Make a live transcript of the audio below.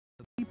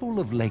People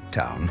of Lake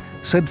Town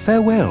said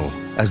farewell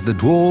as the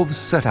dwarves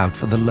set out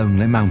for the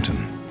Lonely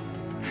Mountain.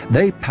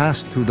 They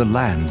passed through the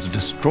lands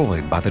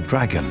destroyed by the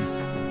dragon,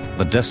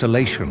 the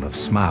desolation of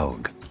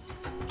Smaug.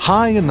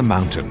 High in the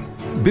mountain,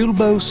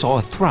 Bilbo saw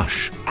a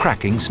thrush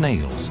cracking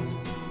snails.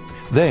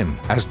 Then,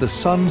 as the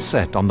sun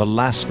set on the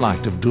last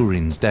night of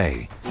Durin's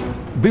day,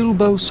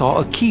 Bilbo saw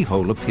a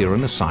keyhole appear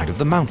in the side of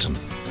the mountain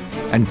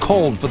and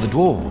called for the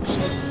dwarves.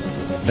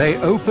 They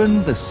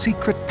opened the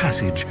secret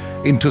passage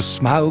into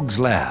Smaug's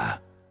lair.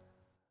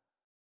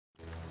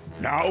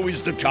 Now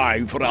is the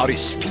time for our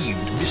esteemed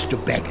Mr.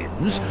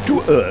 Baggins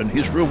to earn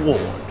his reward.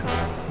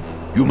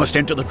 You must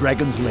enter the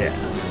dragon's lair.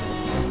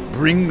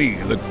 Bring me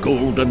the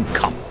golden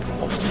cup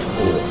of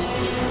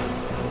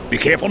Thor. Be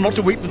careful not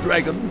to wake the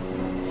dragon.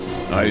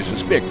 I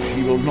suspect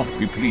he will not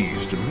be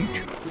pleased to meet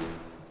you.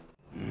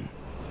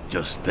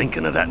 Just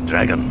thinking of that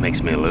dragon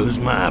makes me lose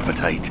my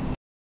appetite.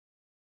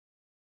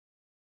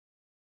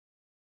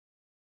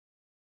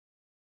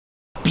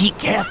 Be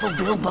careful,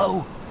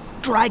 Bilbo.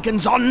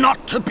 Dragons are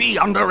not to be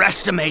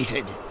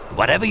underestimated.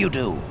 Whatever you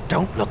do,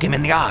 don't look him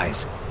in the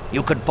eyes.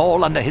 You could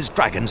fall under his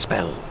dragon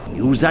spell.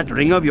 Use that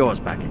ring of yours,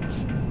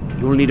 Baggins.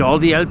 You'll need all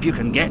the help you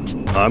can get.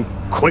 I'm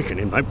quaking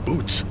in my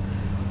boots.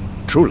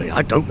 Truly,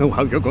 I don't know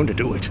how you're going to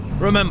do it.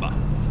 Remember,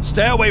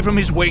 stay away from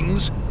his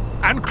wings,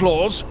 and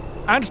claws,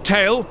 and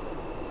tail,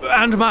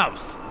 and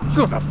mouth.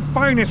 You're the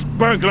finest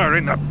burglar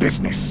in the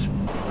business.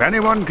 If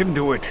anyone can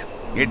do it,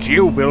 it's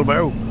you,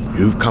 Bilbo.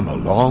 You've come a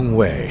long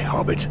way,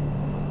 Hobbit.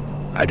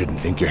 I didn't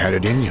think you had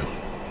it in you.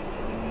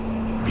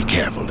 Be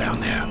careful down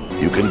there.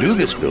 You can do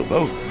this,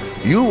 Bilbo.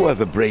 You are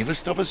the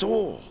bravest of us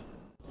all.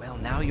 Well,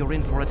 now you're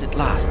in for it at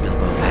last,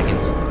 Bilbo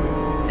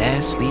Baggins.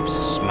 There sleeps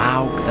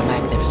Smaug the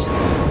Magnificent.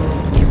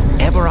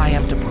 If ever I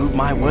am to prove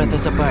my worth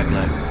as a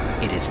burglar,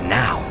 it is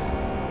now.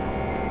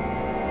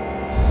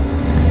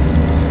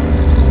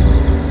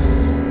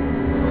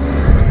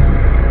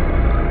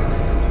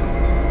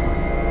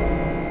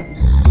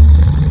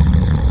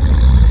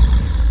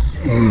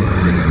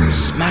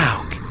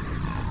 Smaug!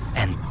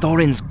 And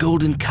Thorin's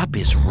golden cup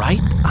is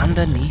right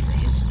underneath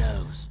his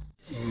nose.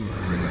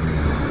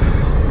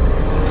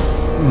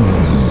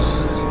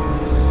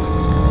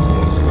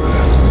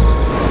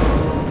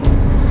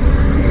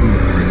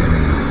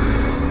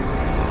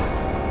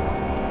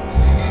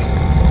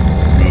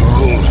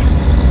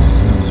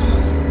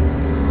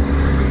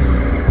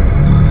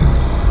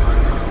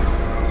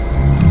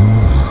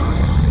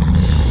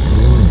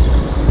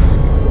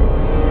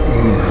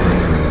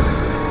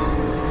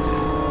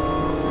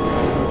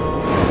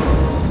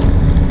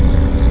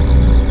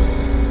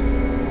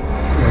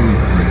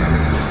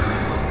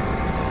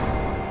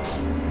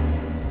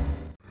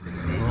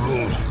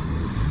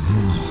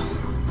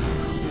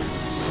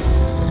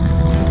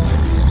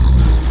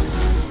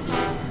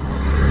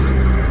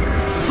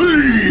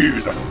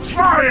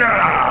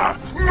 Fire!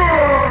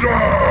 Murder!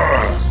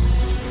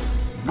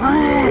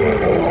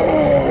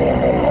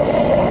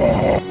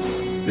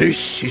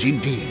 This is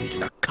indeed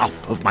the cup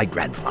of my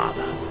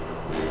grandfather.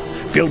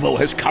 Bilbo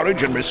has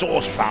courage and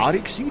resource far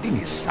exceeding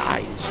his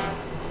size,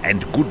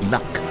 and good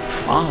luck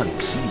far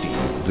exceeding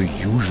the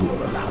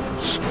usual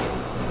allowance.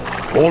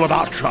 All of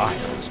our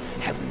trials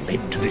have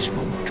led to this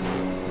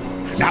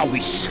moment. Now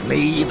we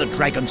slay the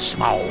dragon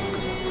Smaug,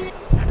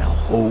 and our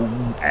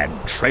home and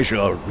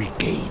treasure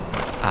regained.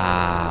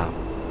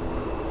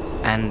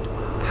 And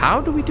how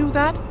do we do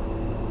that?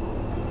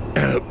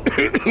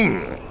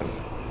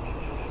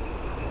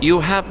 You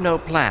have no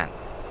plan.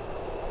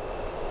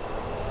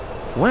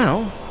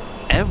 Well,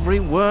 every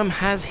worm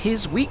has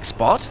his weak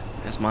spot,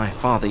 as my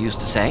father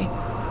used to say,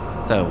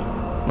 though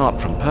not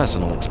from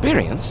personal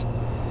experience.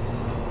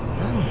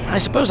 Well, I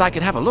suppose I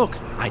could have a look.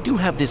 I do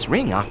have this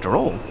ring, after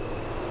all.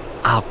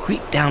 I'll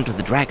creep down to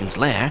the dragon's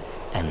lair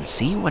and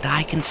see what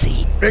I can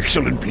see.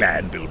 Excellent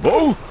plan,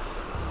 Bilbo.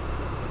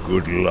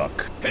 Good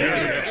luck.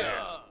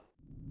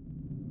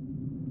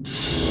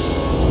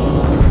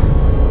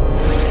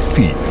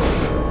 Thief.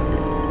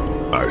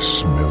 I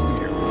smell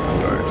you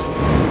and I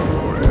feel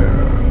your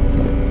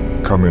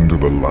air. Come into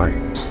the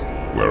light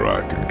where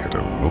I can get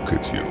a look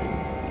at you.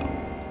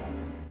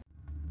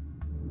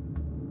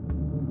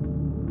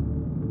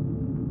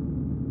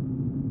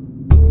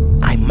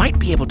 I might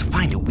be able to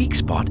find a weak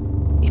spot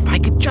if I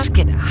could just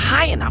get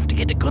high enough to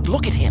get a good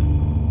look at him.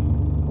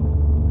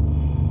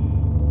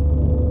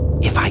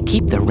 If I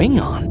keep the ring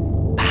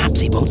on, perhaps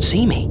he won't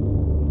see me.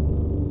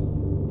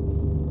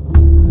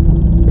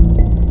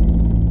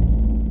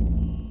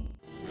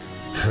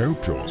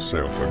 Help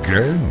yourself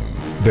again.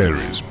 There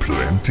is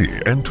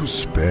plenty and to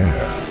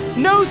spare.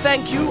 No,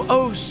 thank you,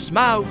 oh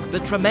Smaug the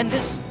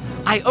Tremendous.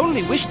 I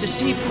only wish to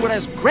see if you were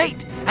as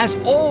great as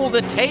all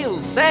the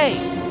tales say.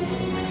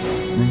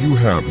 You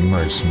have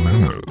nice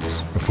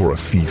manners for a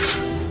thief.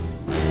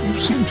 You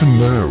seem to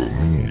know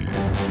me.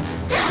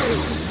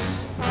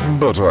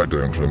 But I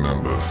don't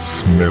remember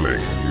smelling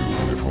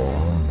you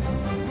before.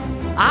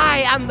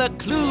 I am the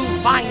clue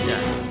finder,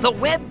 the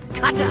web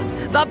cutter,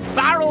 the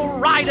barrel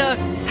rider,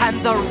 and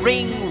the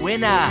ring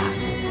winner.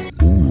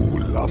 Ooh,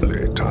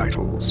 lovely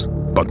titles.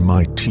 But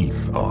my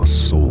teeth are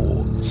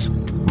swords,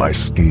 my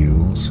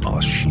scales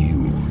are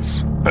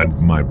shields, and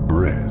my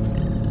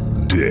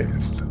breath,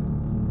 death.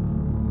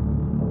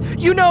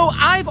 You know,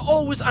 I've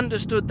always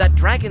understood that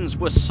dragons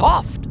were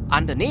soft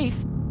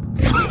underneath.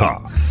 Ha!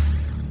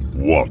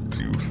 What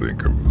do you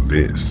think of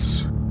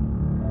this?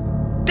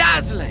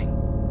 Dazzling!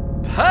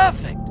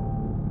 Perfect!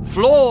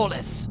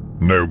 Flawless!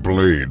 No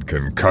blade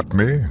can cut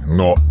me,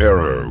 nor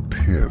arrow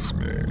pierce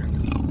me.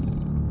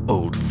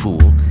 Old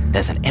fool,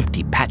 there's an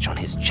empty patch on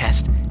his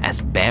chest,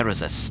 as bare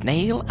as a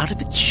snail out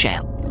of its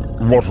shell.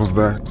 What was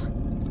that?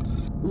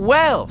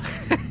 Well,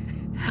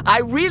 I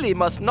really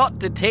must not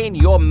detain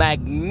your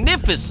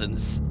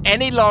magnificence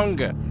any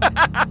longer.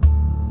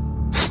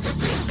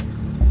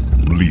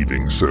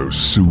 Leaving so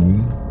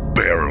soon,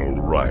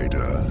 barrel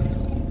rider?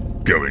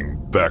 Going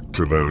back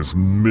to those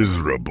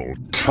miserable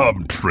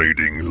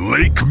tub-trading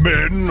lake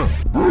men?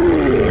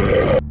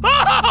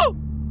 Oh!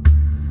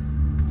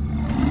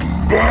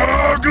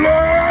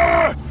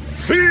 Burglar!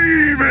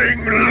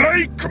 Thieving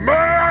lake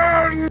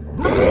man!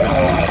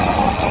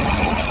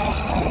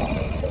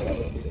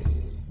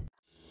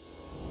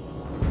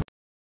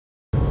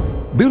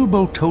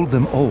 Bilbo told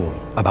them all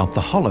about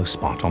the hollow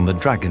spot on the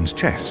dragon's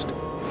chest.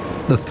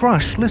 The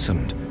thrush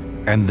listened,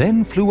 and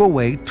then flew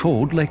away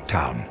toward Lake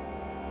Town.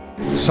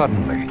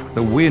 Suddenly,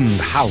 the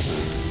wind howled.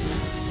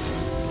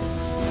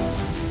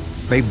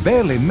 They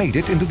barely made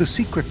it into the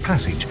secret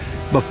passage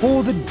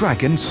before the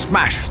dragon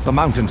smashed the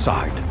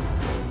mountainside.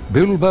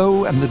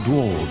 Bilbo and the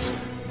dwarves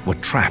were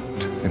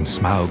trapped in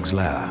Smaug's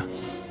lair.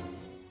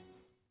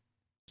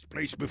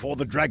 Place before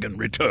the dragon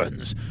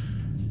returns.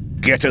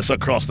 Get us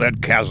across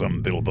that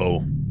chasm,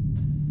 Bilbo.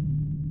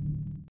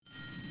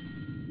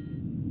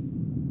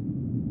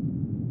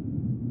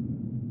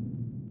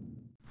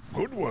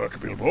 Good work,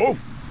 Bilbo.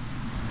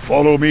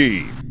 Follow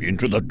me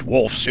into the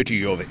dwarf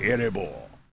city of Erebor.